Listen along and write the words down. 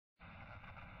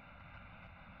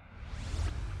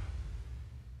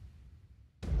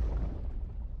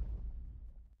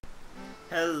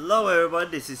Hello everybody,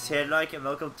 this is Like and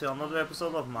welcome to another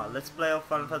episode of my Let's Play of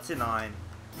Final Fantasy 9.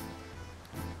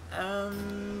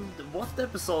 And what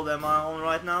episode am I on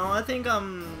right now? I think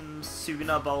I'm soon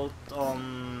about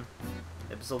on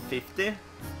episode 50.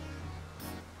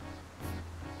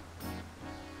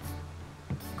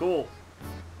 Cool.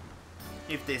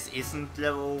 If this isn't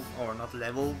level, or not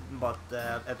level, but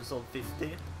episode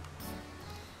 50.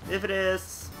 If it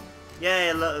is,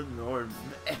 yeah, or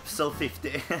episode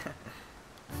 50.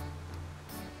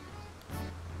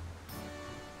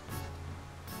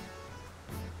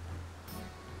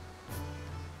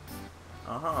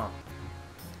 Uh-huh.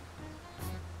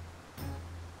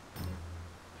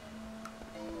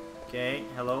 Okay,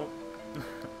 hello.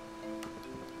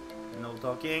 No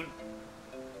talking.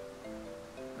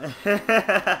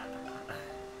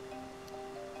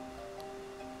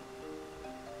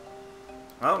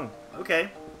 Oh,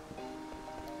 okay.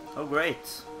 Oh, great.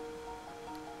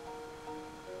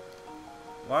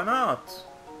 Why not?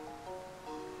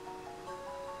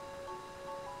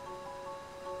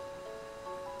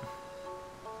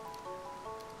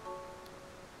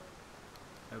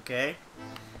 Okay.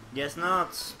 Guess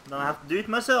not. Then I have to do it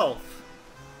myself.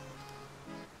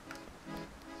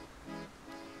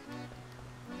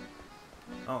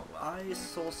 Oh, I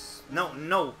saw...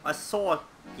 No, I saw...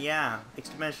 Yeah,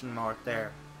 exclamation mark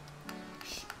there.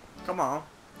 Shh, come on.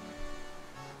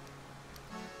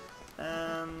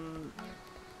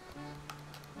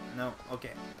 No,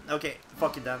 okay. Okay,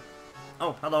 fuck it then.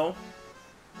 Oh, hello.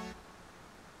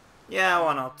 Yeah,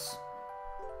 why not?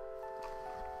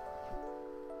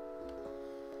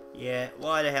 Yeah,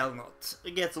 why the hell not?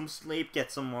 Get some sleep,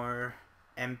 get some more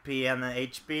MP and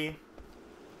HP.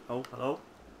 Oh, hello.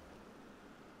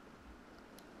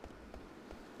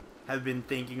 Have been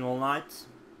thinking all night.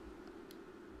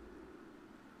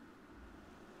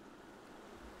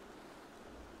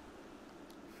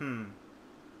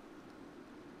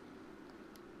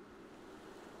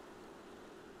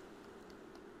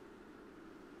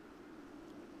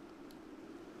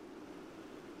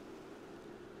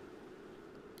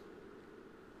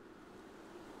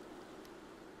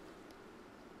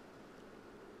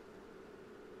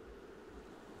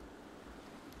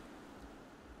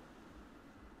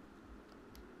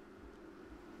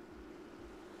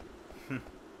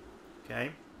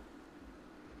 Okay.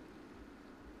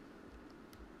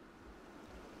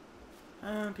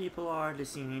 And people are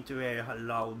listening to very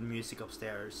loud music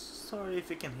upstairs. Sorry if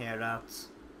you can hear that.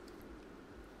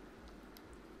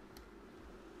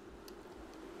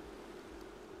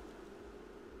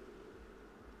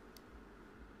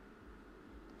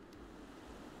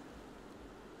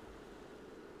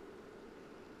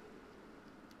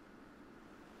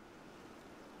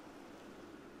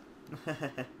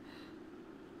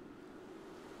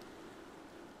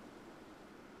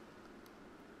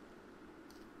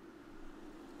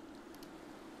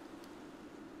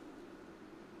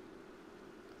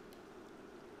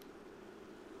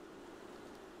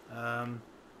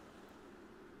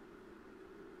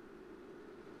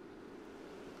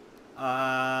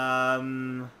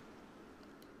 Um,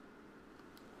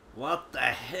 what the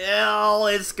hell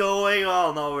is going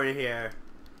on over here?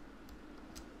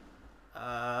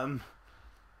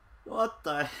 What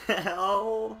the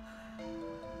hell?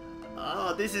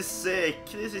 Oh, this is sick.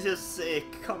 This is just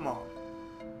sick. Come on.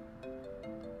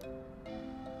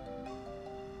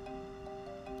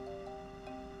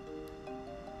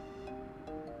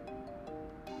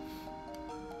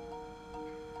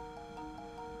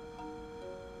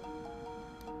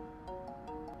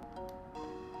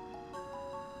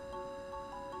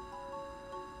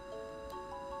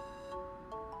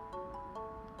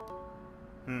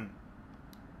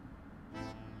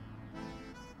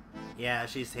 Yeah,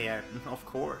 she's here. Of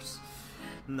course.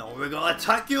 No, we're gonna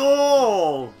attack you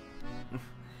all!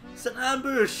 It's an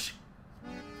ambush!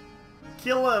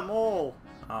 Kill them all!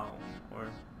 Oh, or...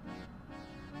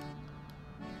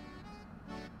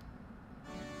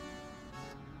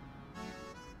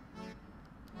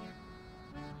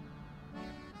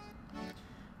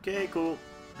 Okay, cool.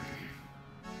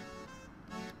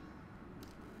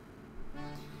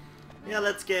 Yeah,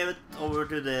 let's give it over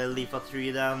to the Iifa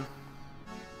tree then.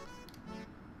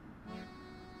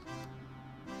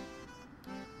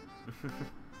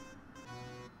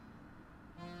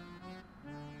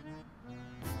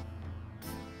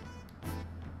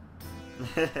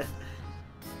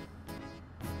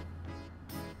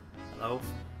 Hello?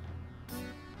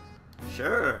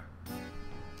 Sure.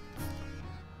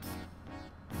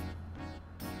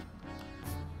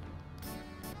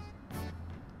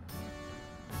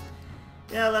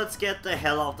 Yeah, let's get the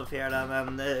hell out of here then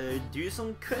and do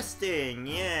some questing,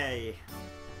 yay!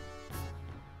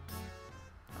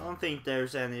 don't think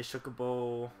there's any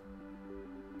Chocobo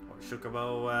or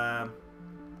Chocobo,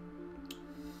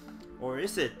 or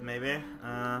is it maybe?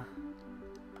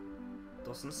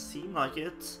 Doesn't seem like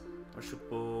it. Or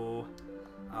Chocobo,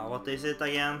 what is it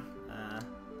again?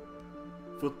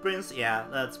 Footprints? Yeah,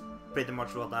 that's pretty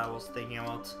much what I was thinking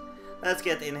about. Let's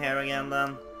get in here again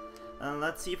then. And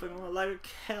let's see if I'm gonna like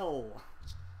hell.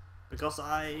 Because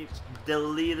I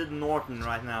deleted Norton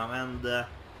right now and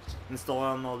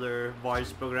install another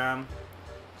virus program.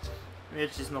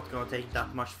 Which is not gonna take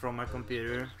that much from my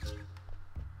computer.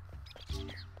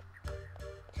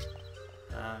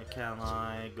 Can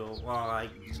I go? Well, I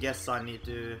guess I need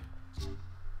to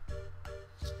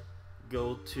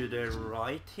go to the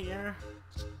right here.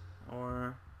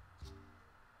 Or...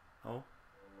 oh.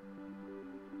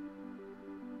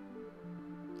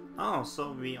 Oh,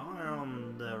 so we are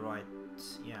on the right.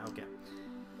 Yeah, okay.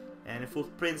 Any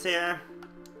footprints here?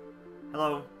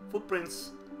 Hello,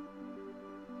 footprints.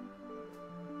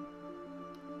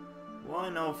 Why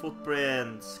no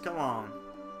footprints? Come on.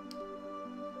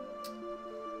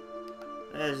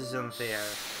 This is unfair.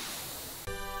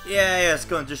 Yeah, just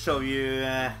going to show you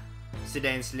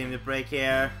Zidane's limit break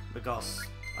here, because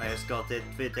I just got it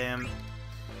with him.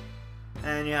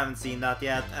 And you haven't seen that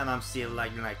yet, and I'm still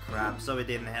lagging like crap, so it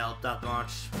didn't help that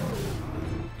much.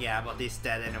 Yeah, but he's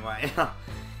dead anyway.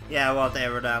 Yeah,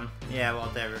 whatever then. Yeah,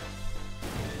 whatever.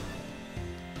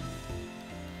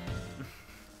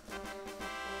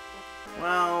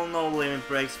 Well, no limit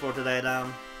breaks for today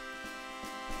then.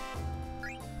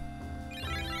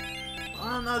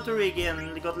 Oh, now to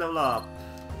Regan, got level up.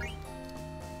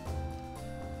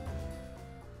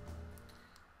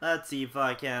 Let's see if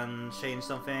I can change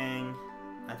something.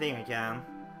 I think I can.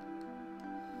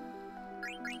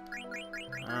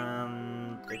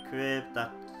 And equip,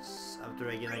 that's after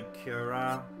Regan and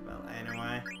Cura. Well,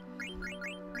 anyway.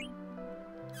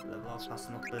 Level up has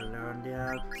not been learned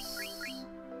yet.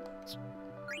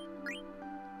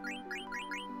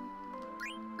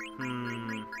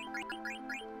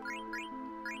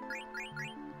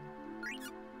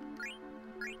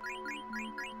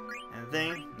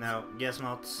 Anything? No, guess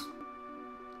not.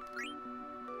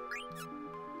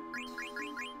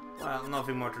 Well,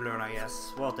 nothing more to learn, I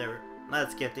guess. Whatever.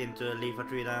 Let's get into the Iifa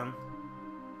tree then.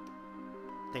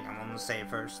 I think I'm gonna save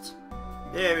first.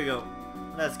 There we go.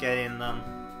 Let's get in then.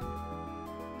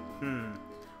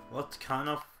 What kind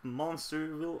of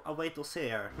monster will await us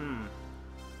here?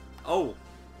 Oh!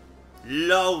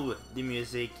 Love the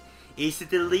music. Is it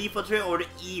the Iifa tree or the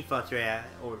Iifa tree?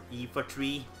 Or Iifa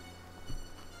tree?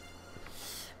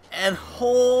 And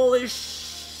holy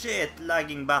shit,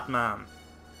 lagging Batman.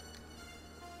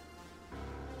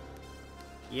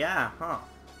 Yeah, huh.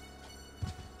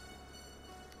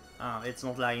 Oh, it's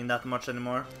not lagging that much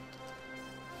anymore.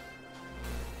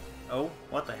 Oh,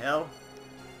 what the hell?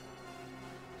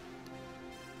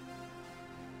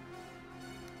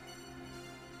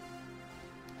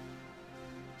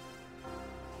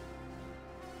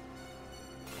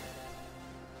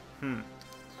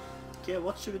 Okay,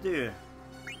 what should we do?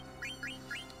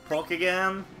 Proc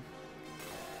again?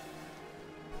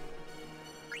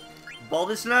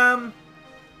 Body slam?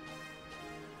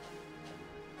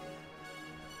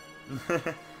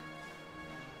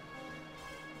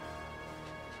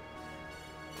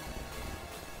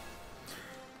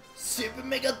 Super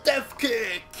Mega Death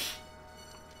Kick!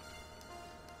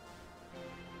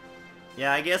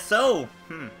 Yeah, I guess so.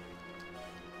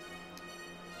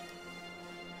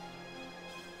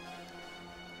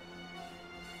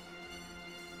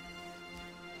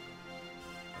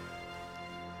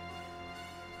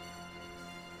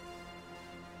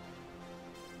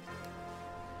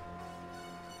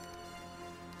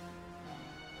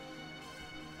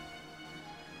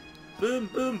 Boom,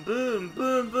 boom, boom,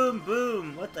 boom, boom,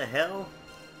 boom. What the hell?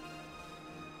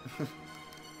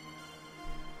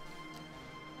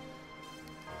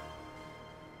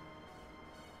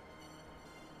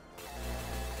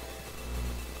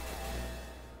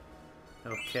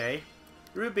 Okay.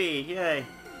 Ruby, yay.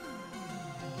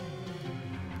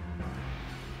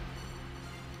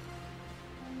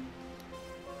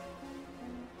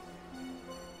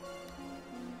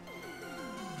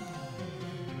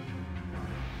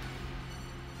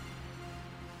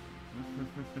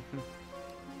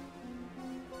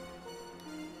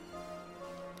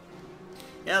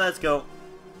 Yeah, let's go.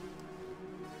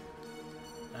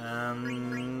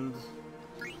 And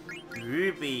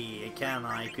Ruby, can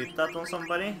I equip that on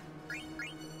somebody?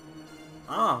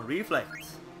 Ah, reflect.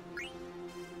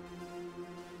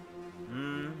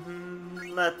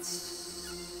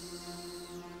 Let's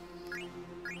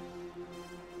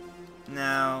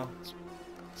now,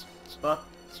 but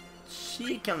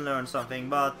she can learn something,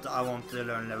 but I want to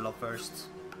learn level up first.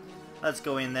 Let's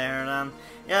go in there then.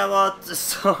 Yeah, but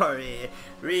sorry,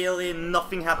 really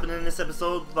nothing happened in this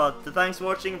episode, but thanks for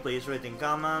watching, please rate and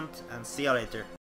comment, and see you later.